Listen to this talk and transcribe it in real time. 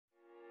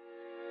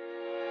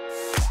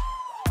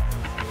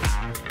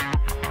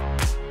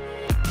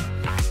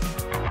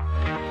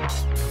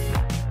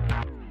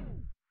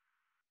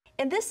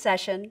In this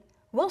session,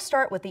 we'll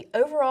start with the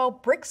overall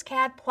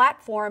BricsCAD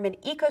platform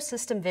and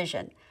ecosystem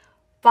vision,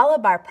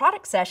 followed by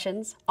product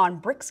sessions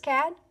on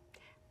BricsCAD,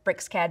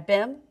 BricsCAD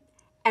BIM,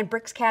 and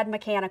BricsCAD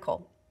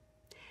Mechanical.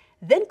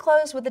 Then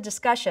close with a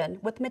discussion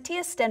with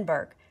Matthias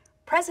Stenberg,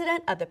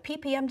 President of the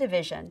PPM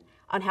Division,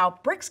 on how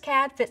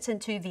BricsCAD fits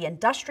into the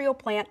industrial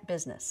plant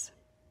business.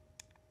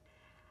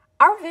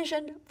 Our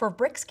vision for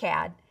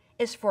BricsCAD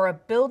is for a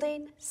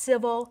building,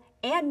 civil,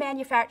 and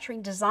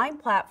manufacturing design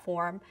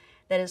platform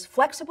that is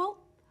flexible,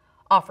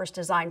 offers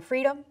design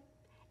freedom,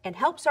 and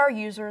helps our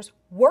users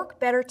work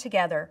better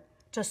together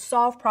to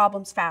solve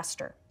problems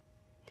faster.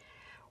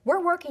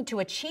 We're working to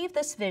achieve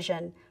this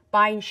vision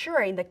by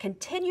ensuring the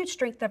continued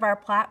strength of our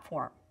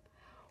platform,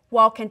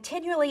 while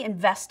continually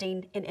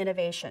investing in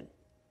innovation,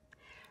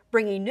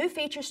 bringing new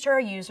features to our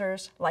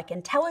users like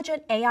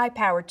intelligent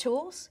AI-powered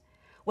tools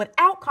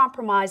without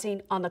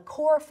compromising on the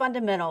core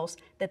fundamentals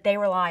that they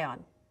rely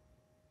on.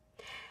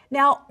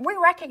 Now, we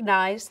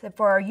recognize that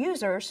for our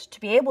users to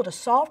be able to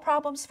solve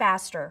problems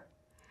faster,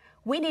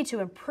 we need to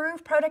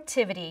improve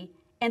productivity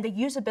and the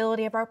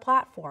usability of our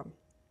platform.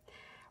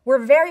 We're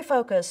very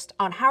focused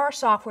on how our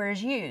software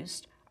is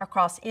used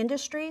across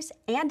industries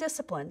and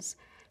disciplines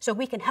so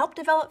we can help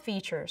develop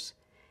features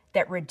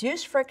that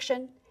reduce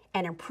friction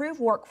and improve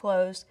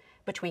workflows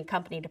between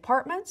company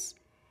departments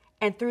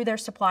and through their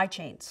supply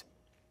chains.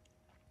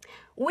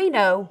 We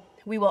know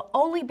we will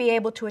only be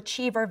able to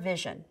achieve our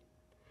vision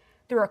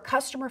through a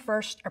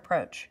customer-first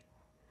approach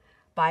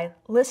by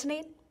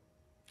listening,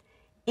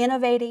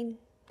 innovating,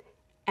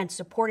 and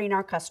supporting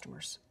our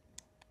customers.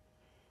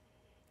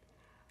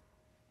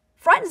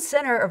 Front and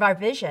center of our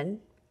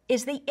vision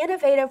is the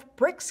innovative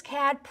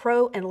BricsCAD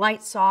Pro and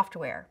Lite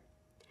software,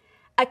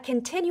 a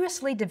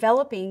continuously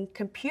developing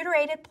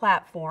computer-aided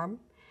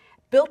platform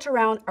built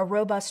around a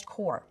robust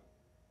core,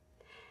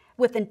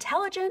 with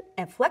intelligent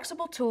and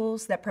flexible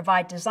tools that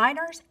provide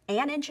designers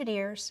and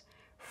engineers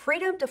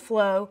freedom to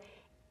flow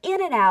in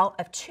and out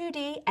of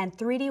 2D and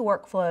 3D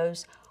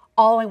workflows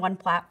all in one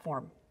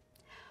platform,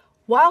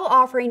 while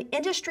offering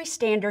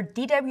industry-standard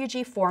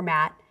DWG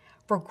format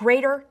for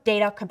greater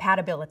data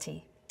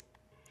compatibility.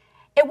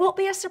 It won't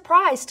be a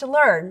surprise to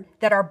learn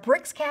that our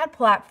BricsCAD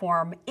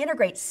platform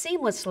integrates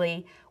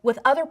seamlessly with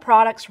other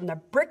products from the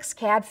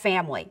BricsCAD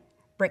family,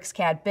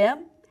 BricsCAD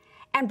BIM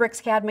and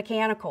BricsCAD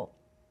Mechanical.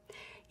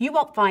 You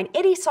won't find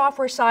any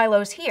software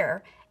silos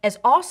here, as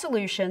all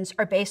solutions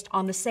are based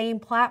on the same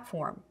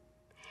platform,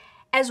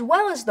 as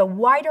well as the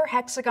wider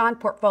Hexagon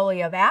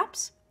portfolio of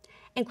apps,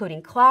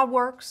 including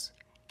CloudWorks,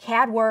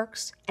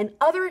 CADWorks, and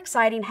other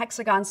exciting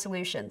Hexagon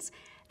solutions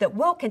that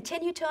we'll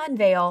continue to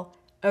unveil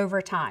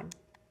over time.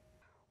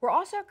 We're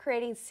also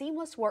creating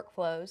seamless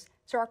workflows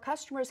so our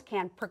customers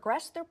can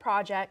progress their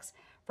projects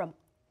from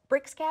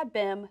BricsCAD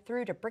BIM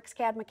through to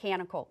BricsCAD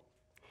Mechanical,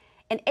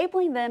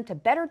 enabling them to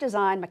better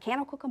design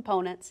mechanical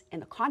components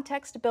in the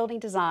context of building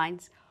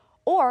designs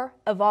or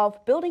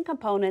evolve building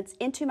components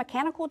into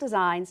mechanical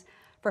designs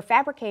for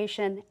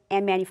fabrication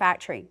and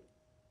manufacturing.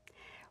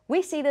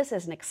 We see this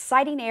as an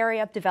exciting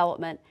area of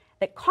development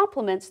that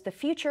complements the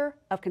future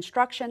of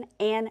construction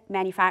and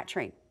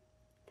manufacturing.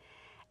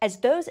 As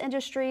those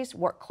industries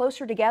work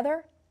closer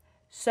together,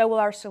 so will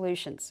our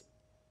solutions.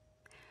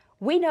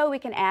 We know we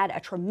can add a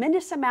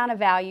tremendous amount of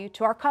value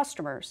to our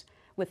customers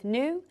with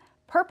new,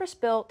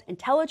 purpose-built,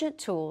 intelligent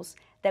tools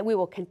that we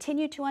will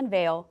continue to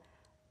unveil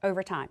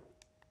over time.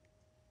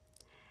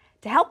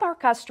 To help our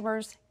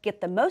customers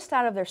get the most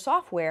out of their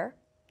software,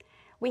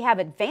 we have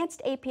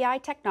advanced API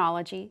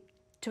technology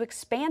to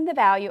expand the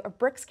value of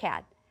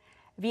BricsCAD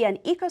via an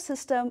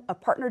ecosystem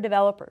of partner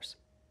developers.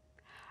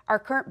 Our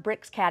current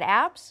BricsCAD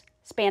apps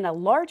span a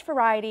large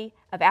variety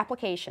of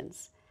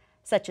applications,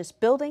 such as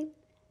building,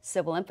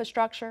 civil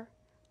infrastructure,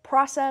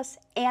 process,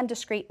 and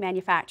discrete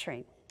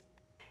manufacturing.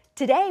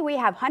 Today, we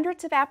have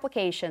hundreds of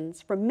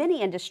applications from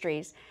many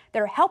industries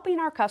that are helping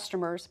our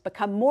customers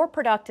become more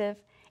productive,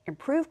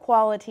 improve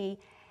quality,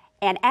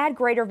 and add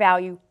greater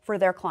value for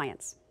their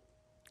clients.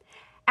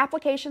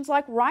 Applications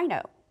like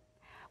Rhino,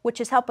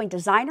 which is helping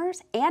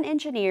designers and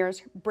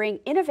engineers bring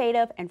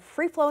innovative and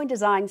free-flowing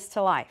designs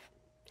to life.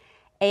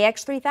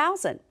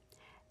 AX3000,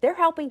 they're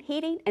helping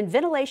heating and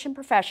ventilation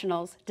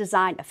professionals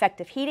design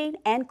effective heating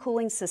and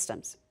cooling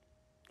systems.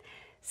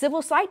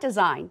 Civil site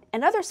design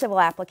and other civil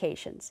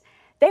applications,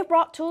 they've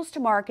brought tools to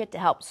market to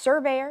help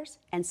surveyors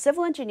and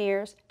civil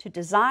engineers to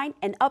design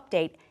and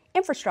update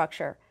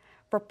infrastructure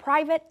for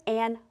private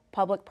and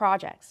public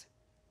projects.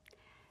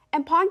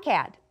 And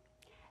PonCAD,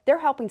 they're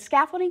helping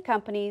scaffolding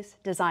companies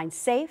design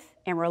safe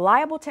and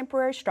reliable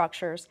temporary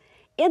structures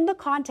in the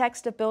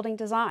context of building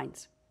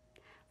designs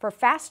for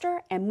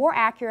faster and more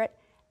accurate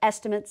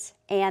estimates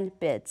and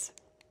bids.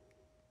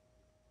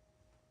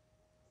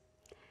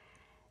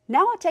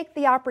 Now I'll take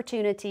the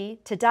opportunity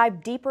to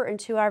dive deeper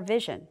into our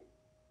vision.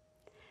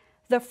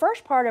 The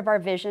first part of our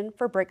vision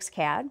for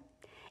BricsCAD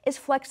is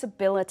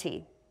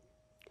flexibility.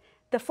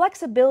 The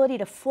flexibility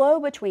to flow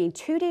between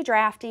 2D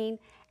drafting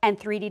and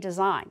 3D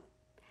design,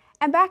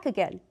 and back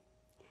again,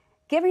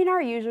 giving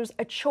our users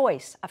a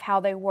choice of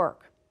how they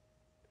work.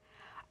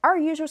 our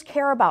users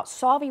care about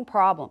solving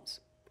problems,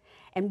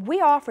 and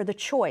we offer the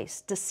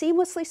choice to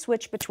seamlessly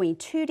switch between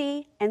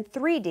 2D and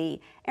 3D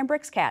in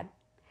BricsCAD,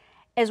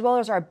 as well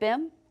as our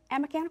BIM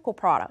and mechanical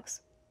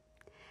products.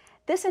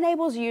 This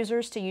enables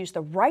users to use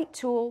the right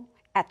tool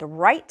at the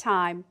right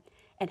time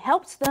and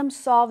helps them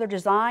solve their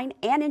design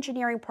and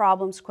engineering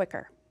problems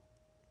quicker.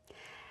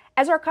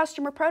 As our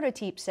customer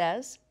prototype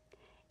says,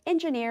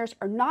 engineers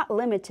are not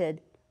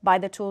limited by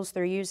the tools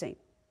they're using.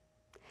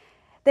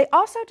 They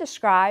also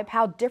describe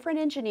how different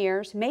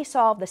engineers may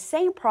solve the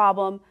same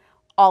problem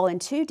all in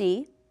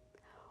 2D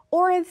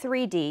or in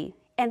 3D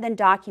and then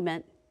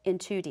document in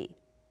 2D.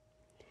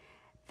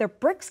 The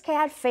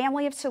BricsCAD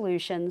family of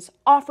solutions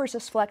offers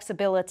us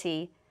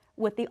flexibility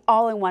with the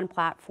all-in-one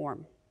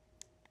platform.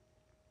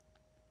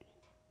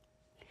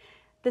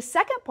 The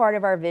second part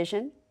of our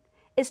vision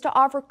is to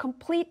offer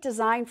complete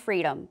design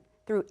freedom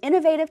through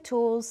innovative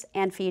tools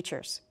and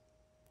features.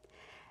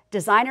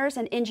 Designers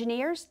and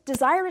engineers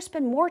desire to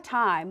spend more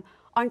time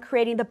on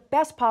creating the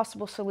best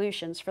possible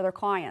solutions for their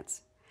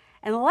clients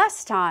and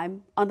less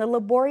time on the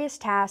laborious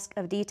task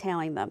of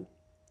detailing them.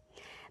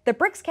 The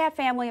BricsCAD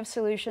family of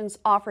solutions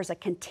offers a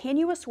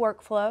continuous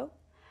workflow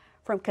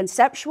from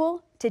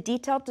conceptual to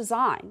detailed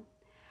design,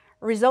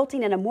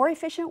 resulting in a more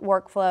efficient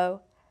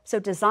workflow so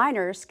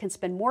designers can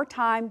spend more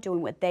time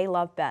doing what they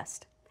love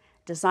best,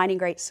 designing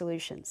great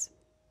solutions.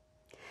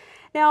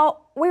 Now,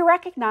 we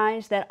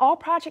recognize that all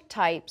project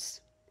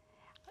types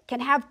can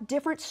have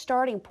different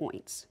starting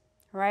points,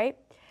 right?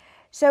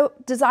 So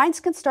designs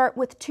can start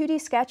with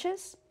 2D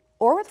sketches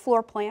or with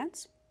floor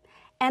plans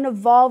and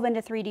evolve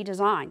into 3D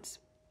designs.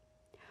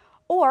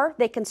 Or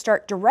they can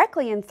start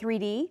directly in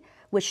 3D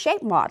with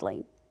shape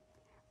modeling.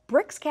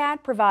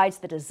 BricsCAD provides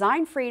the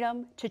design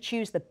freedom to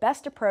choose the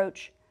best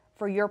approach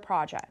for your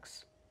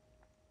projects.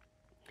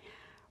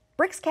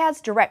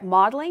 BricsCAD's direct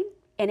modeling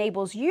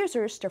enables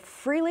users to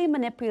freely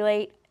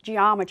manipulate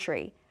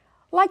geometry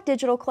like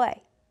digital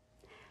clay.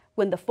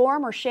 When the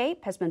form or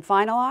shape has been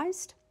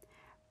finalized,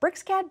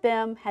 BricsCAD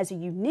BIM has a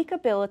unique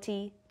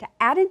ability to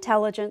add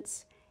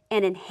intelligence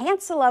and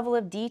enhance the level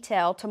of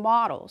detail to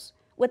models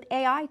with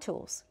AI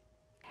tools.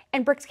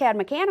 And BricsCAD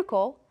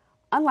Mechanical,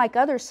 unlike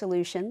other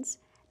solutions,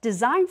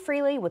 design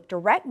freely with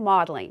direct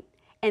modeling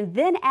and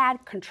then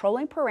add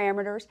controlling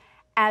parameters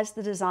as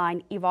the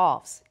design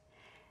evolves.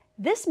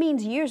 This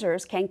means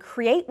users can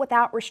create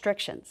without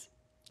restrictions,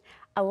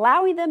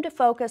 allowing them to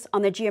focus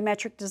on the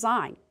geometric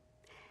design,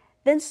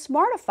 then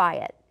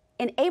smartify it,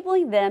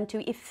 enabling them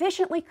to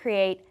efficiently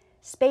create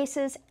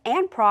spaces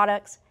and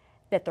products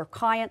that their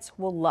clients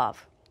will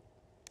love.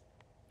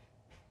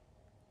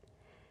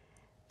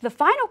 The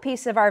final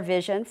piece of our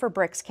vision for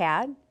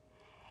BricsCAD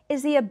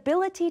is the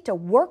ability to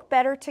work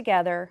better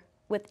together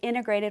with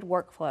integrated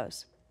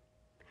workflows.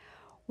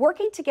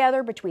 Working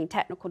together between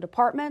technical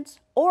departments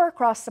or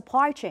across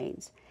supply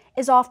chains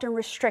is often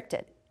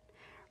restricted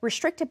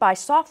by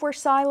software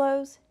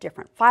silos,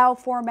 different file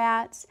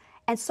formats,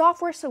 and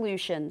software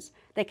solutions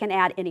that can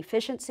add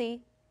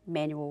inefficiency,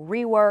 manual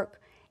rework,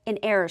 and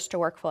errors to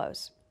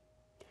workflows.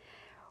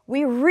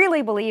 We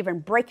really believe in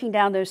breaking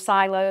down those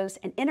silos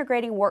and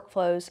integrating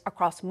workflows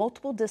across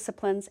multiple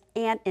disciplines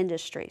and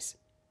industries.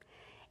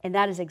 And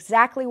that is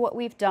exactly what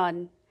we've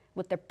done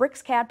with the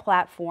BricsCAD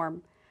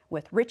platform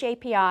with rich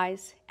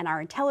APIs and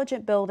our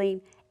intelligent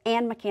building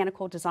and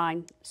mechanical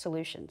design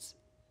solutions.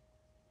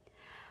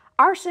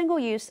 Our single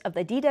use of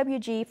the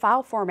DWG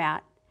file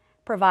format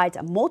provides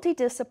a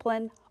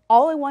multidiscipline,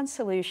 all-in-one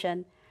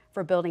solution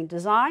for building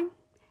design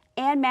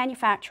and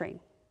manufacturing.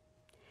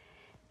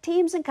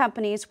 Teams and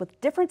companies with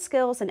different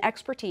skills and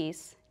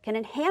expertise can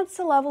enhance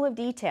the level of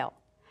detail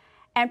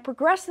and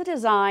progress the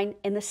design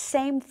in the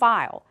same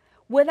file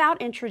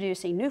without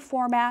introducing new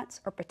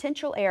formats or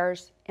potential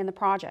errors in the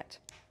project.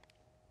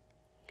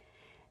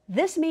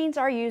 This means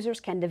our users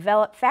can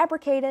develop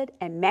fabricated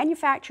and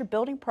manufactured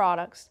building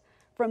products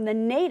from the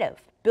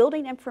native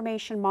building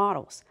information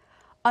models,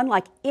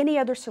 unlike any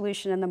other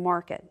solution in the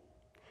market,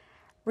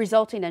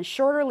 resulting in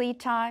shorter lead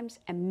times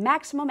and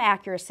maximum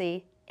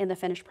accuracy in the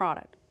finished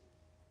product.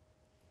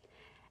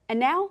 And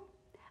now,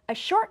 a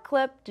short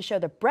clip to show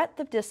the breadth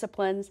of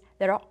disciplines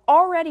that are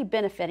already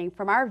benefiting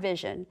from our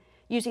vision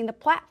using the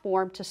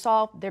platform to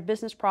solve their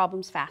business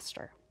problems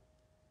faster.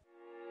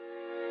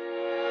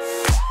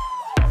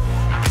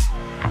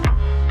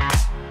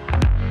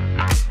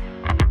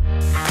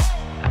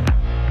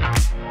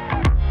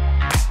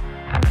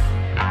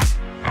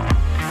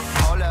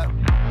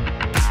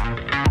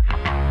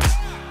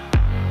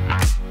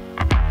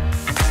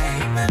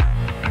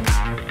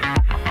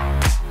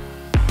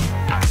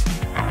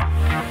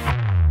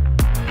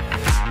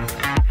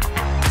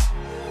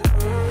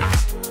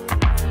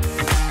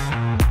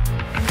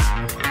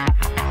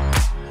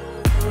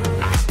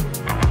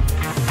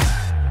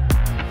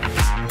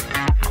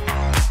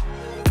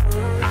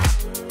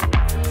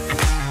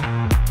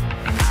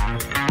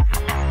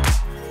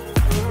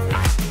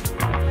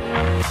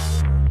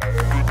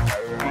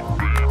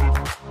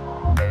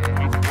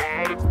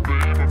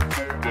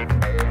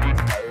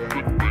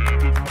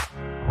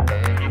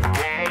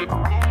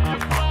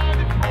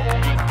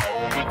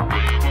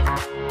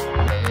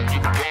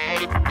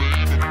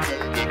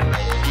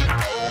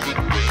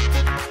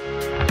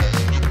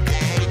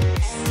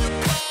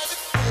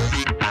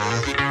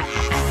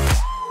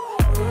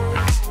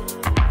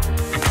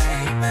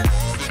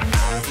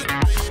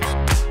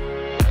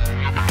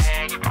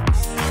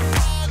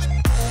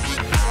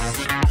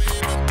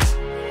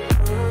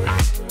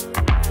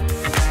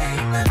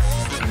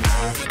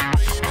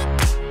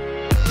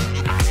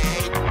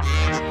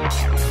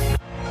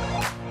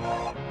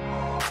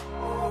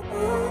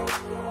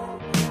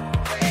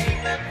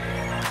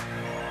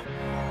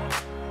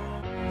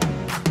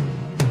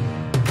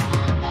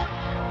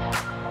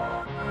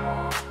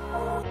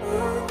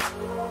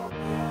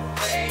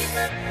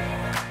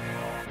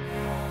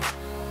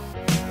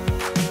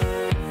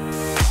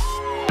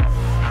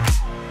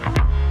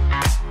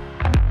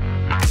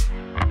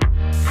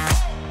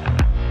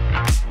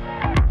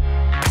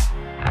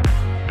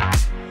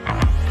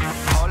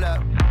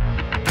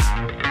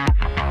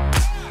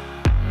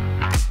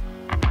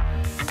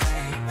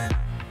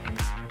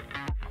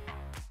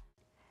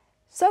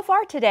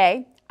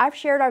 today, I've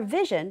shared our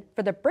vision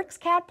for the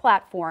BricsCAD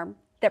platform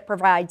that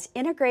provides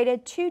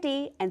integrated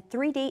 2D and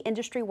 3D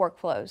industry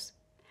workflows,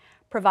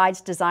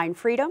 provides design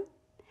freedom,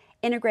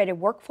 integrated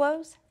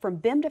workflows from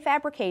BIM to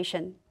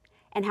fabrication,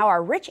 and how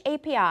our rich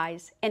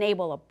APIs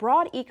enable a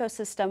broad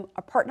ecosystem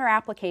of partner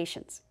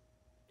applications,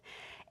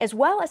 as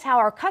well as how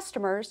our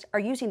customers are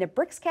using the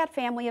BricsCAD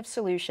family of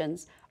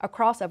solutions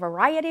across a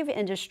variety of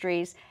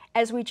industries,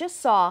 as we just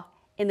saw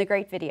in the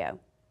great video.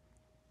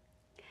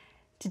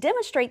 To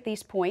demonstrate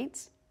these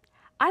points,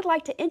 I'd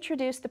like to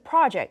introduce the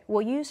project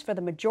we'll use for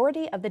the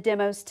majority of the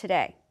demos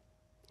today,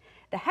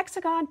 the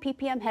Hexagon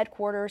PPM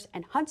headquarters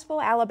in Huntsville,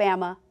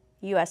 Alabama,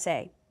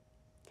 USA.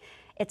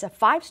 It's a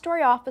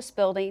 5-story office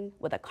building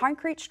with a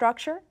concrete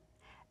structure,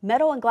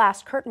 metal and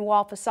glass curtain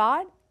wall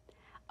facade,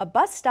 a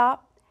bus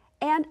stop,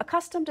 and a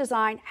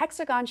custom-designed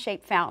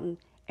hexagon-shaped fountain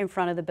in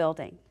front of the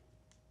building.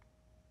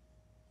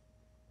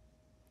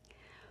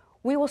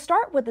 We will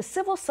start with the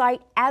civil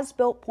site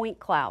as-built point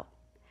cloud,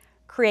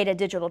 create a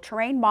digital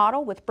terrain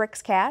model with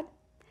BricsCAD,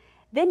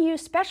 then use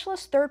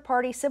specialist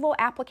third-party civil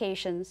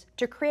applications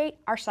to create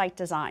our site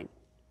design.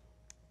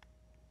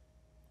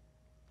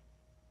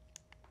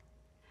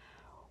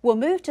 We'll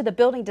move to the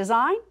building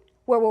design,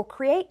 where we'll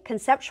create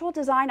conceptual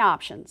design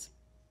options.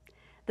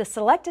 The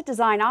selected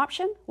design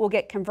option will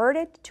get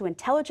converted to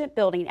intelligent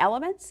building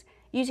elements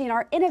using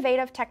our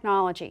innovative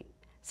technology,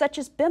 such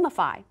as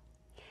BIMify,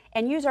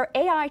 and use our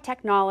AI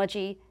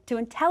technology to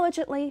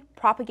intelligently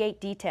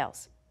propagate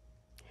details.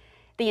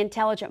 The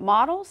intelligent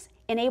models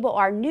enable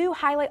our new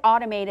highly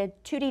automated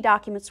 2D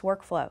documents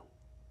workflow.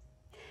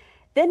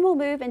 Then we'll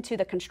move into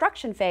the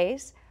construction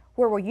phase,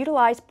 where we'll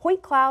utilize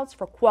point clouds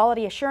for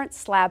quality assurance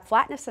slab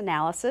flatness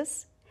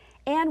analysis,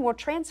 and we'll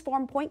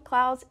transform point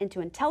clouds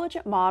into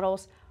intelligent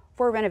models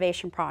for a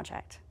renovation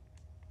project.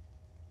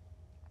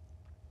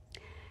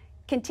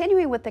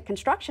 Continuing with the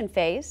construction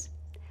phase,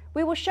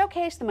 we will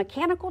showcase the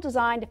mechanical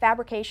design to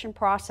fabrication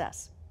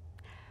process.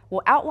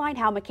 We'll outline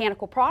how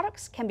mechanical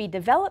products can be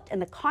developed in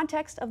the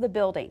context of the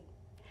building,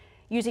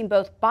 using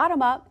both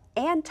bottom-up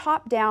and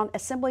top-down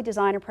assembly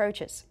design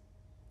approaches,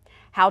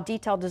 how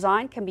detailed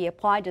design can be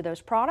applied to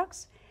those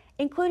products,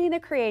 including the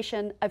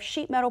creation of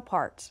sheet metal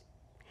parts,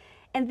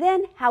 and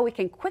then how we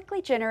can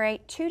quickly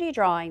generate 2D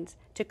drawings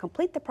to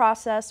complete the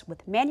process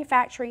with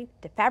manufacturing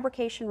to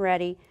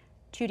fabrication-ready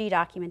 2D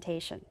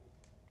documentation.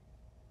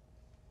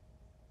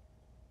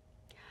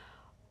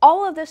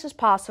 All of this is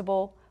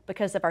possible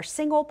because of our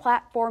single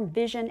platform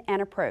vision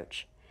and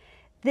approach.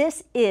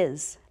 This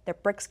is the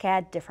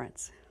BricsCAD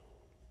difference.